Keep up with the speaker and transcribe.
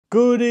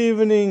Good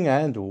evening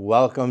and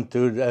welcome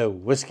to the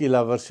Whiskey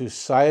Lover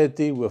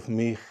Society with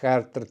me,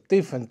 Gert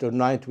Retief, and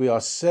tonight we are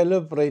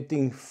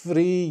celebrating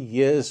 3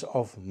 years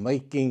of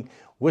making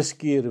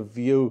whiskey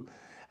review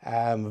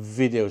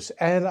videos,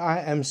 and I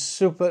am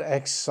super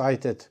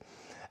excited.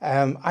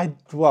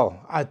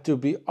 To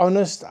be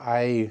honest,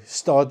 I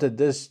started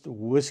this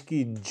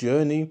whiskey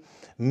journey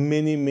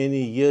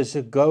many years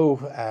ago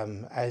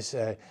as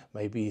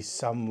maybe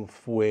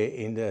somewhere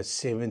in the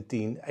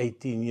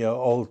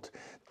 17-18-year-old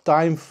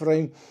time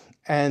frame,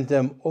 and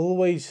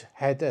always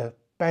had a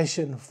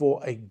passion for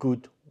a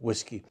good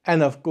whiskey.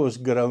 And of course,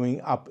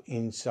 growing up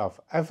in South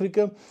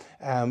Africa,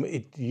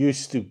 it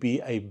used to be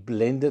a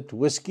blended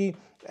whiskey,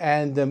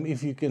 and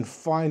if you can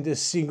find a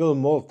single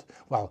malt,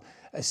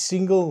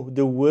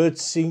 the word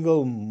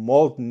single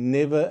malt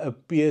never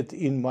appeared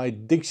in my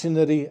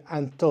dictionary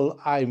until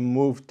I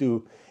moved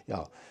to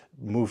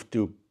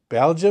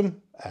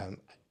Belgium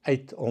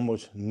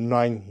almost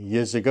 9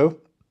 years ago.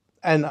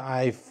 And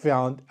I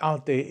found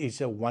out there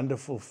is a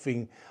wonderful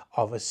thing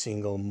of a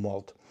single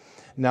malt.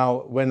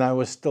 Now, when I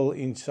was still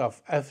in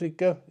South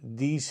Africa,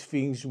 these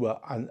things were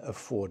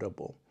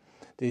unaffordable.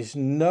 There's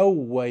no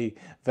way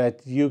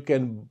that you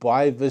can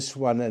buy this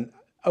one and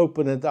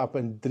open it up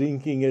and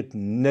drinking it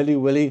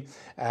nilly-willy.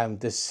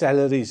 The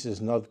salaries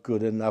is not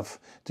good enough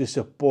to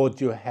support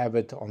your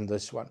habit on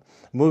this one.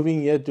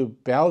 Moving here to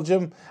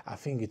Belgium, I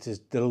think it is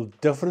a little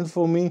different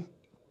for me.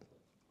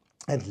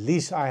 At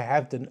least I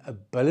have the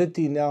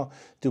ability now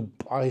to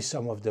buy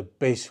some of the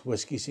best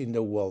whiskies in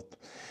the world.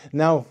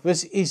 Now,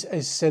 this is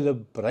a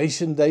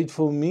celebration date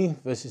for me.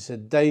 This is a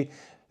day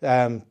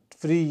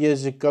 3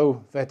 years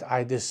ago that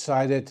I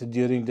decided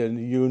during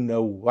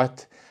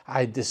the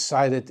I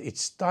decided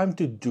it's time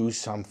to do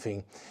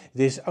something.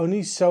 There's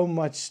only so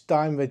much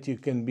time that you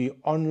can be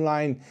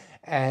online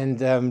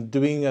and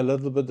doing a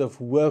little bit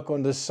of work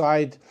on the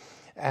side.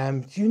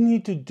 You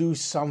need to do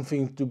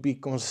something to be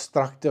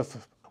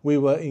constructive. We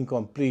were in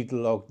complete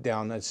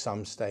lockdown at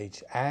some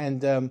stage,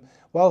 and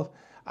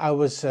I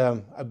was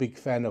a big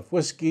fan of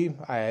whiskey.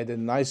 I had a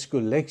nice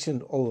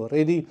collection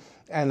already,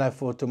 and I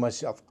thought to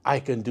myself,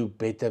 I can do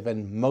better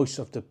than most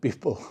of the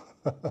people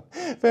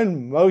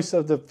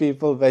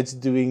that's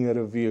doing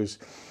reviews.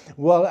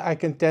 Well, I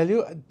can tell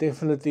you,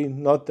 definitely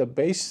not the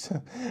best,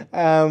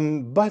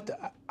 but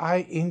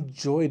I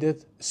enjoyed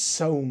it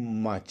so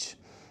much.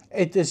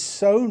 It is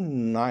so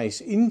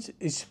nice,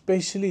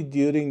 especially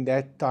during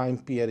that time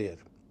period,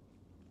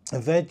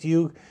 that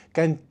you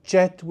can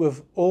chat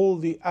with all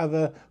the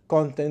other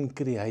content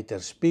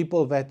creators,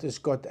 people that has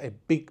got a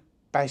big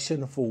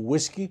passion for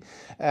whiskey,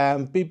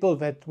 people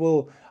that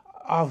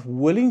are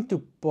willing to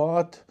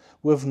part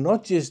with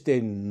not just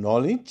their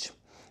knowledge,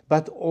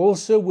 but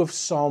also with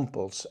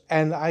samples.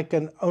 And I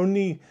can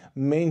only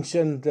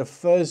mention the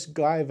first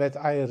guy that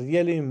I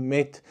really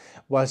met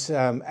was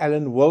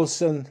Alan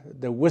Wilson,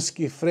 the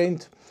Whiskey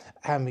Friend.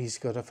 He's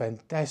got a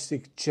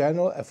fantastic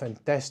channel, a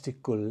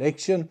fantastic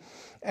collection,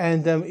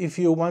 and if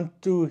you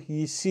want to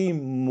see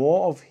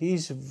more of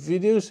his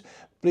videos,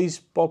 please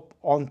pop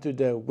onto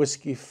the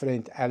Whiskey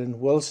Friend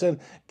Alan Wilson.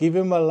 Give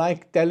him a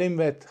like, tell him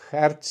that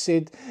Gert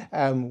said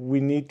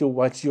we need to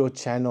watch your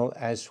channel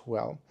as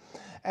well.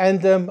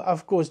 And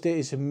of course, there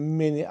is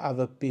many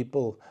other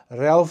people.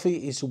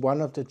 Ralphie is one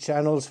of the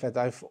channels that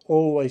I've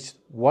always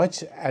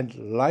watched and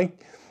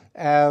liked.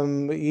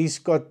 He's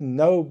got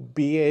no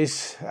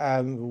BS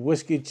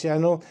whiskey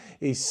channel.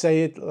 He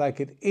say it like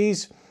it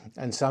is,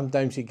 and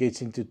sometimes he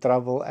gets into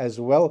trouble as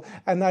well,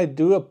 and I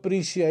do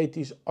appreciate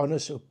his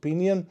honest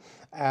opinion.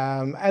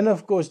 And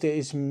of course, there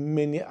is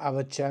many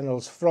other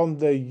channels from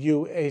the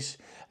US.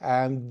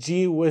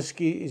 G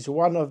Whiskey is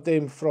one of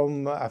them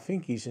from, I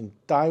think he's in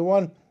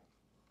Taiwan.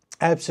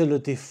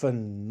 Absolutely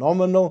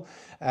phenomenal.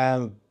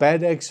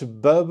 Bad Axe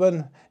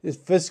Bourbon,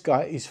 this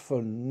guy is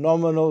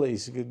phenomenal.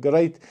 He's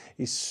great.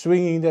 He's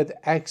swinging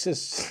that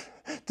axes,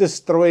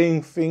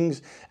 destroying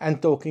things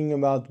and talking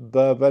about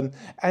bourbon.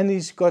 And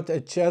he's got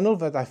a channel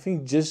that I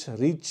think just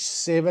reached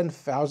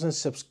 7,000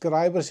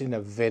 subscribers in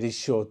a very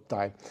short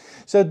time.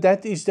 So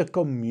that is the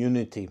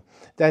community.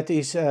 That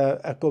is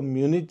a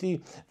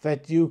community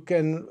that you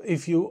can,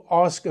 if you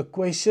ask a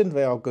question,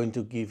 they are going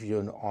to give you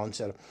an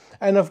answer.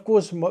 And of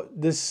course,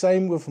 the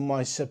same with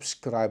my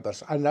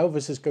subscribers. I know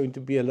this is going to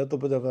be a little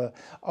bit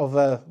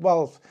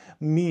of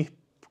me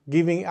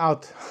giving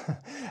out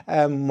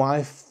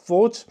my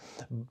thoughts,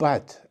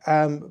 but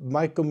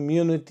my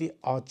community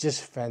are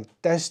just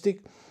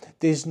fantastic.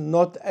 There's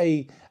not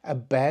a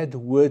bad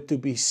word to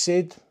be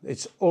said.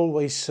 It's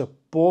always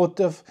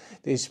supportive.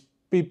 There's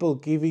people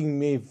giving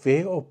me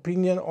their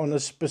opinion on a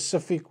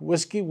specific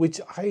whiskey,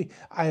 which I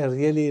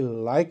really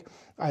like.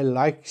 I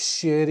like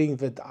sharing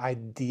the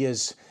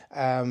ideas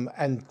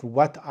and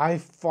what I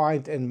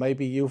find, and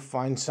maybe you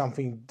find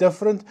something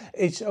different.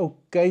 It's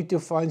okay to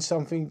find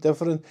something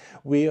different.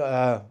 We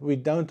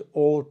don't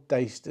all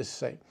taste the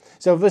same.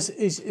 So this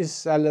is a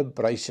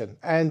celebration,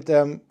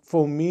 and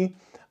for me,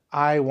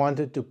 I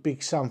wanted to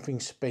pick something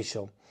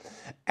special,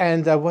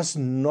 and I was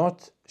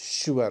not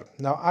sure.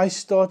 Now, I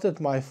started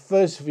my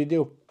first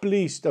video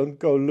please don't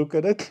go look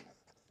at it.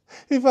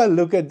 If I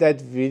look at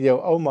that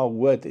video, oh my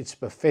word, it's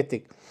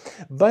pathetic.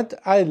 But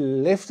I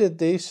left it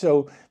there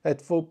so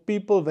that for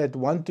people that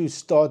want to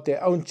start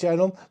their own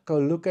channel, go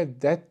look at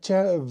that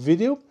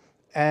video.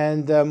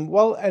 And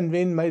and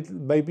then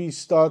maybe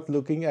start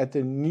looking at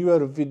the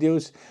newer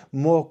videos,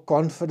 more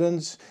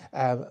confidence,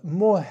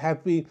 more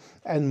happy,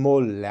 and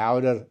more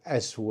louder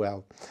as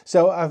well.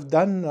 So I've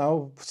done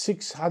now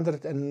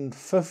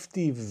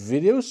 650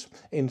 videos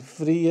in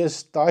 3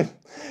 years' time.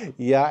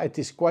 Yeah, it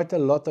is quite a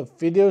lot of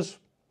videos,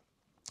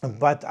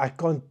 but I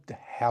can't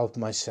help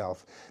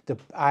myself.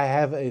 I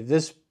have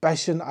this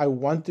passion. I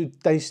want to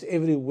taste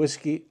every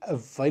whiskey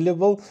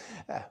available.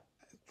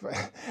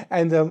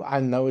 And I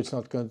know it's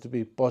not going to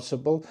be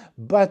possible,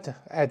 but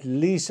at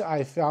least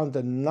I found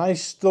a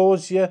nice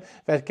stores here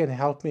that can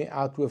help me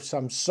out with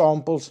some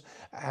samples.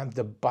 And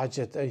the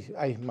budget,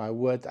 my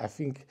word, I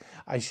think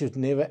I should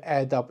never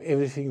add up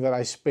everything that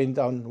I spent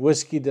on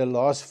whiskey the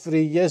last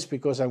 3 years,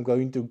 because I'm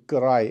going to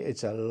cry.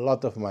 It's a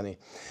lot of money.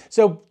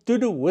 So to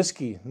the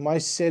whiskey, my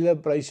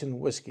celebration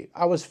whiskey,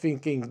 I was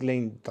thinking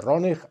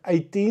Glendronach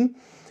 18.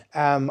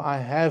 I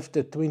have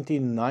the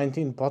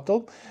 2019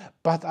 bottle,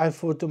 but I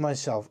thought to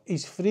myself,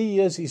 3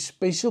 years is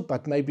special,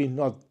 but maybe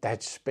not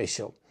that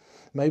special.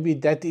 Maybe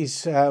that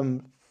is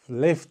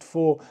left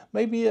for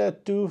maybe a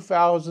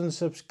 2,000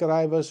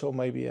 subscribers or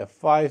maybe a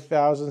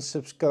 5,000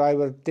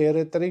 subscriber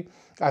territory.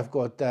 I've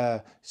got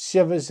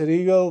Chivas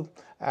Regal,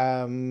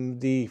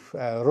 the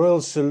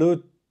Royal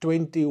Salute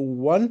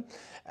 21,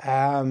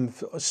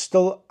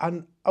 still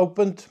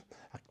unopened.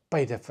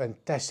 Paid a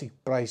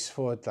fantastic price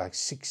for it, like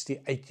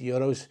 68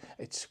 euros.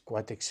 It's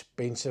quite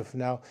expensive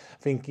now.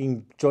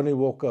 Thinking Johnny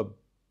Walker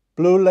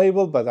Blue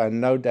Label, but I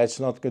know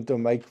that's not going to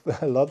make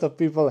a lot of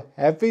people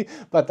happy,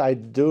 but I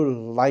do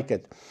like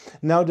it.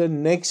 Now the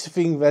next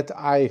thing that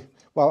I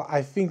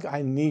think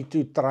I need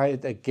to try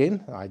it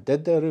again. I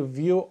did a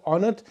review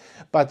on it,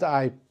 but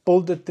I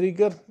pulled the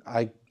trigger.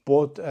 I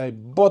bought a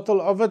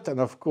bottle of it, and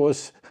of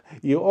course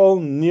you all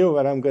knew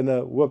that I'm going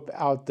to whip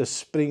out the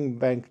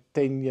Springbank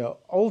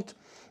 10-year-old.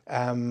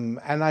 And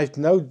I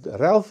know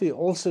Ralphie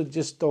also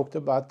just talked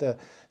about the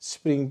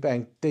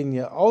Springbank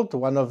 10-year-old,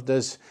 one of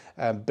this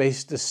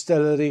best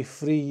distillery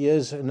 3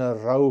 years in a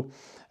row.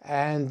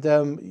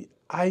 And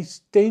I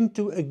tend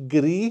to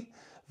agree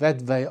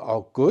that they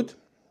are good.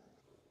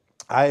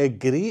 I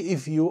agree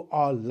if you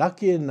are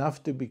lucky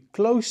enough to be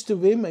close to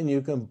them and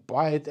you can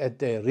buy it at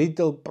their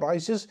retail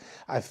prices,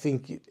 I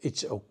think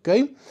it's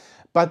okay.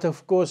 But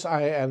of course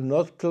I am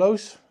not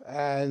close,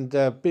 and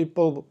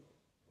people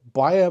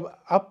buy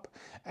up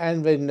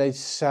and then they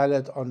sell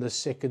it on the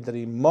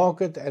secondary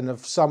market, and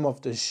if some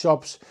of the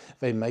shops,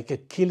 they make a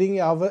killing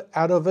out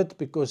of it,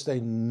 because they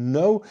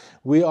know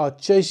we are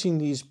chasing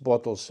these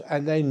bottles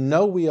and they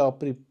know we are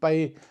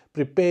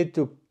prepared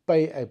to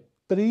pay a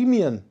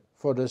premium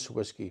for this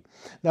whiskey.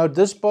 Now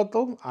this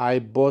bottle, I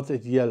bought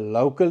it here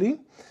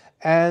locally,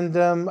 and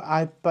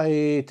I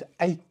paid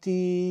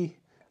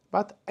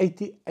about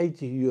 88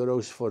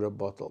 euros for a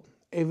bottle.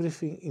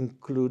 Everything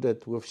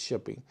included with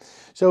shipping.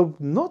 So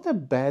not a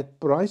bad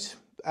price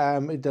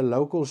at the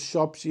local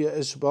shops here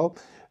as well.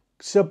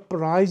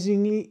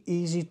 Surprisingly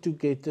easy to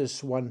get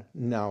this one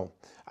now.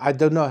 I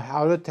don't know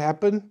how it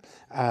happened,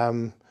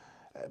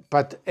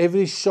 but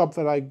every shop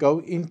that I go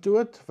into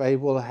it, they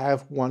will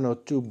have 1 or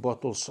 2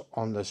 bottles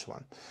on this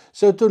one.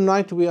 So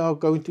tonight we are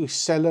going to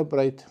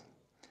celebrate,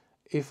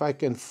 if I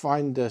can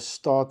find the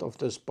start of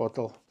this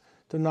bottle.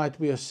 Tonight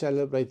we are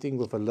celebrating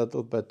with a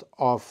little bit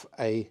of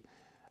a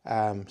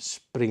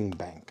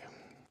Springbank.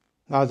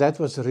 Now that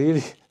was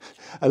really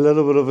a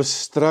little bit of a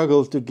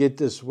struggle to get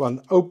this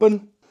one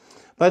open,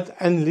 but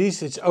at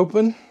least it's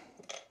open.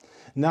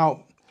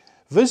 Now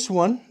this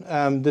one,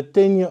 the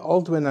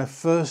 10-year-old, when I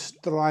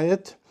first tried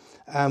it,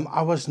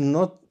 I was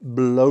not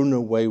blown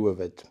away with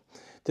it.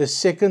 The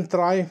second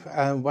try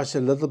was a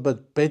little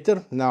bit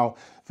better. Now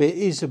there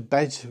is a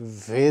batch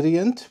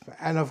variant,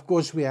 and of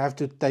course we have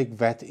to take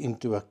that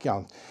into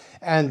account.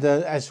 And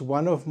as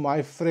one of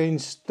my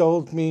friends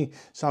told me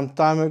some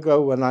time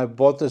ago when I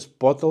bought this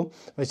bottle,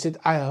 they said,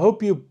 I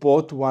hope you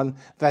bought one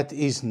that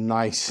is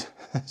nice.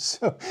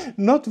 So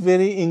not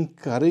very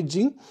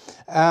encouraging.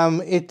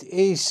 It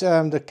is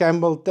the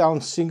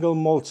Campbelltown single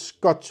malt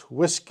Scotch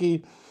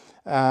whiskey.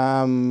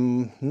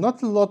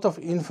 Not a lot of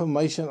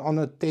information on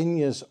a 10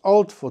 years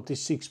old,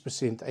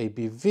 46%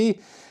 ABV.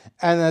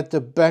 And at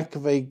the back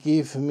they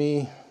give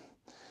me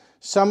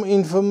some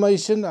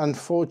information.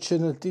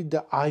 Unfortunately,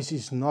 the ice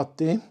is not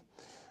there.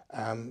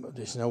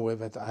 There's no way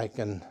that I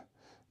can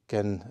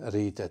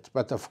read it.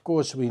 But of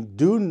course, we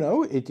do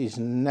know it is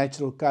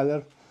natural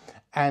color,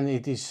 and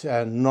it is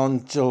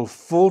non-chill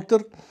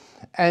filter,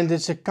 and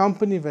it's a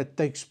company that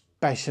takes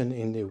passion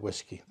in their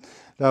whiskey.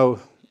 Now,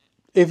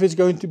 if it's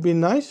going to be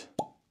nice,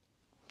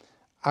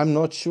 I'm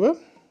not sure.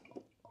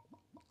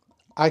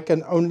 I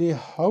can only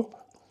hope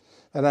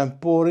that I'm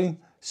pouring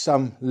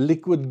some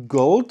liquid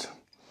gold,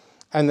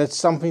 and it's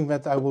something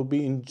that I will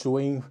be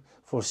enjoying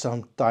for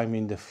some time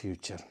in the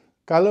future.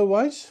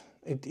 Color-wise,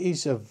 it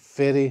is a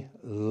very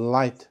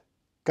light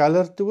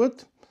color to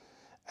it.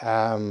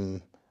 a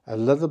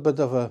little bit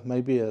of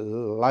maybe a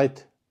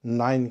light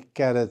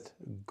 9-carat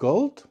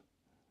gold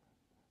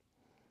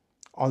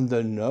on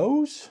the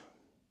nose.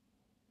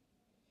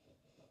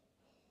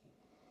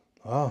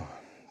 Oh,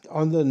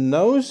 on the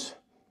nose,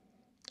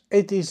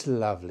 it is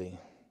lovely.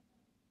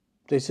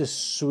 There's a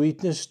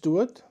sweetness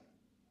to it.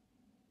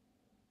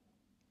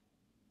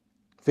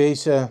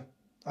 There's a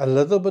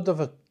little bit of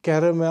a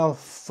caramel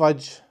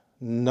fudge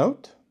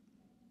note.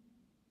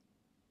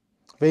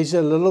 There's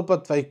a little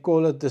bit, they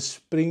call it the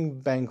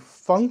Springbank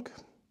funk.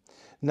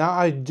 Now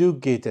I do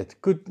get it.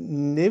 Could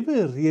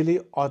never really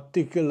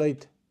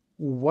articulate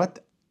what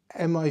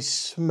am I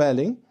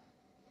smelling,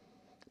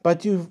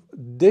 but you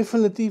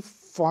definitely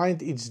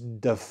find it's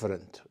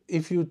different.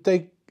 If you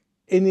take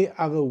any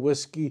other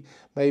whiskey,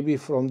 maybe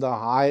from the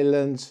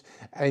Highlands,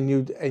 and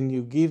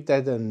you give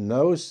that a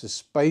nose, the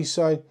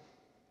Speyside,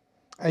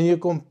 and you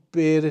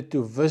compare it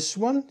to this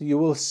one, you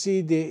will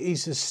see there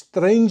is a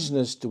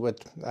strangeness to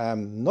it.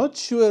 I'm not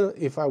sure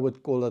if I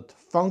would call it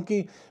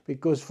funky,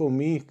 because for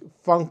me,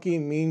 funky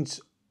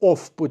means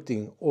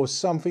off-putting or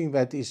something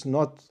that is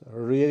not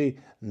really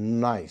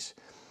nice.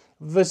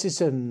 This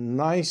is a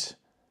nice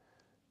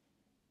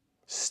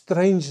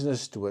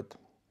strangeness to it.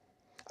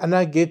 And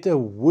I get a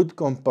wood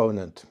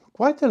component,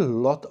 quite a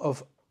lot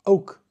of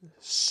oak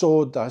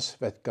sawdust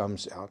that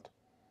comes out.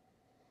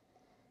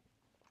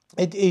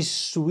 It is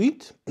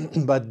sweet,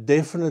 but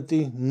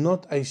definitely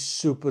not a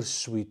super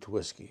sweet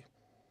whiskey.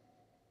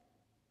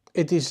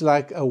 It is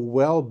like a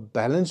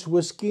well-balanced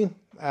whiskey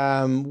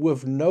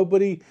with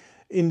nobody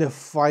in the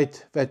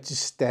fight that is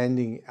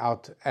standing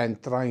out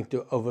and trying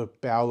to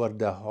overpower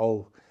the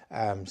whole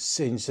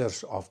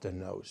sensors of the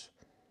nose.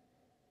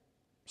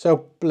 So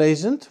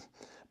pleasant,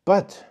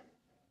 but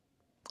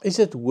is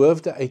it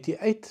worth the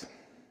 88?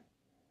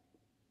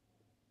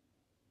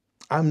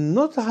 I'm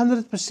not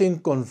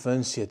 100%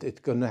 convinced yet.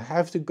 It's going to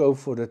have to go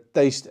for the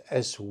taste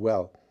as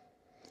well.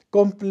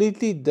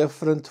 Completely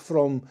different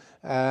from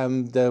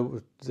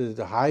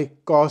the high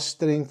cask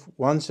strength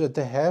ones that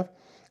they have.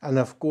 And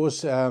of course,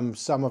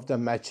 some of the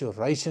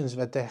maturations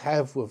that they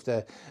have with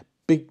the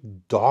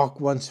big dark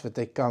ones that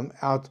they come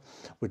out.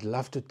 Would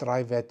love to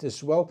try that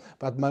as well.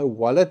 But my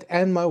wallet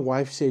and my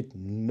wife said,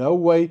 no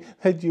way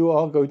that you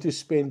are going to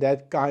spend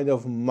that kind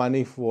of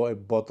money for a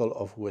bottle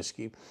of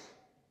whiskey.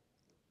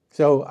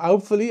 So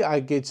hopefully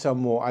I get some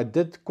more. I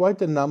did quite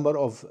a number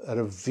of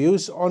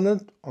reviews on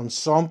it, on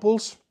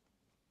samples.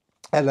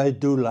 And I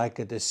do like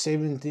it. The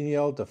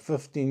 17-year-old, the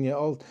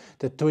 15-year-old,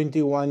 the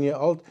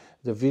 21-year-old.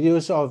 The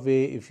videos are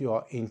there if you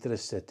are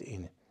interested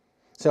in it.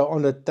 So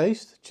on the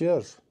taste,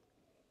 cheers.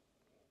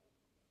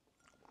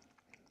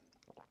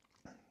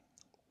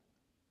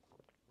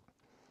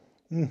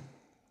 There's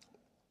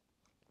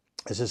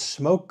a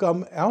smoke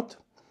come out.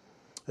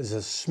 There's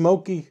a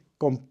smoky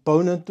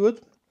component to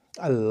it.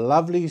 A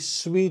lovely,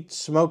 sweet,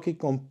 smoky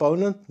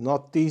component.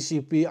 Not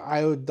TCP,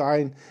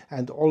 iodine,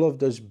 and all of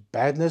this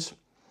badness.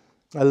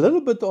 A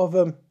little bit of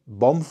a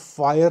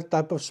bonfire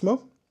type of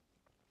smoke.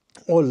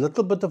 Or a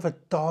little bit of a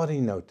tarry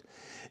note.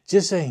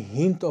 Just a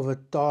hint of a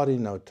tarry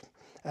note.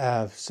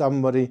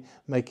 Somebody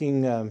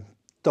making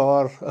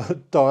tar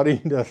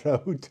in the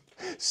road.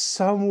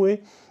 Somewhere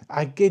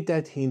I get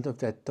that hint of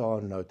that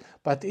tar note.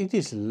 But it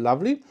is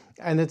lovely,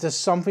 and it is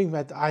something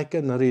that I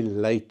can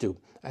relate to.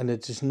 And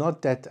it is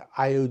not that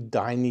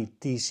iodine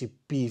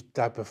TCP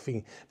type of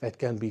thing that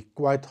can be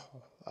quite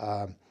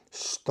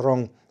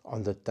strong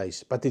on the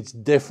taste. But it's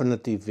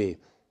definitely there.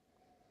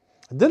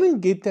 I didn't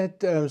get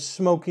that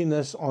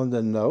smokiness on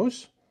the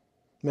nose.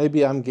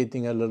 Maybe I'm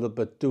getting a little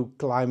bit too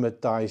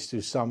climatized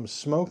to some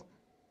smoke.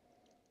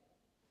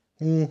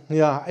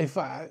 Yeah, if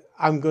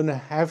I'm going to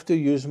have to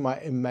use my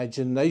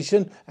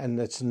imagination, and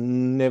that's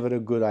never a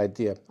good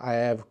idea. I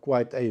have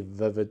quite a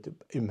vivid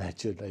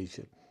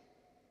imagination.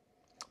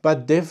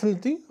 But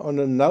definitely on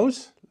the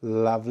nose,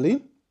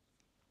 lovely.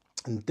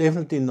 And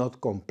definitely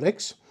not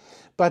complex.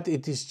 But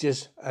it is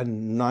just a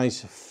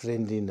nice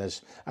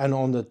friendliness. And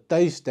on the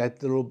taste,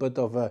 that little bit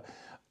of a,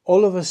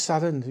 all of a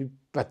sudden,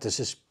 but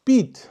there's a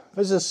speed,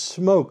 there's a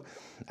smoke,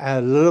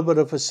 and a little bit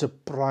of a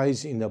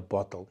surprise in a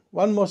bottle.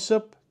 One more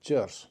sip,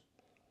 cheers.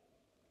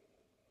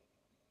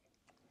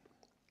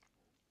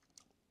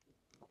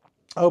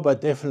 Oh,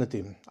 but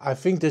definitely, I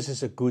think this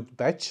is a good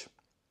batch.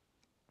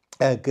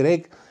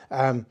 Greg,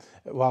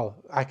 well,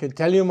 I can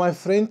tell you, my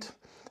friend,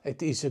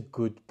 it is a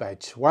good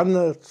batch.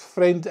 One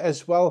friend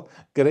as well,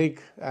 Greg,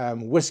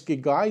 Whisky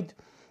Guide.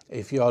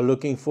 If you are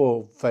looking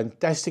for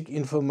fantastic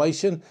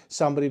information,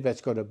 somebody that's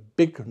got a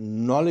big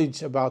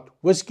knowledge about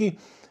whiskey,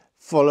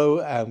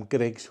 follow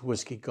Greg's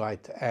Whisky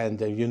Guide,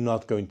 and you're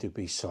not going to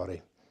be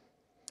sorry.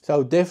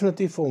 So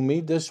definitely for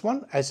me, this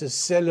one, as a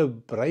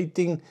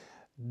celebrating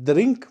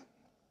drink,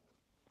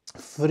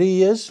 3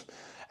 years,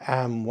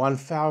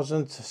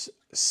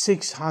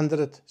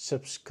 1,600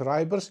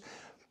 subscribers.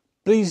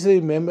 Please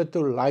remember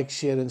to like,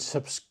 share, and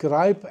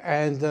subscribe.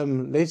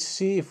 And let's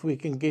see if we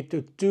can get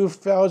to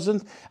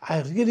 2,000.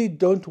 I really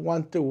don't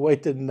want to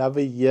wait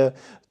another year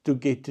to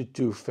get to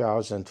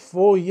 2,000.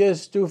 4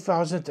 years,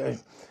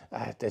 2,000.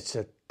 That's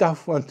a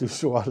tough one to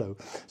swallow.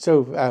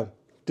 So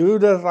do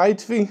the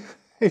right thing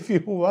if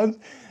you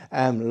want.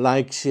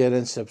 Like, share,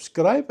 and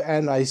subscribe.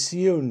 And I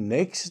see you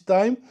next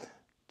time.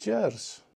 Cheers.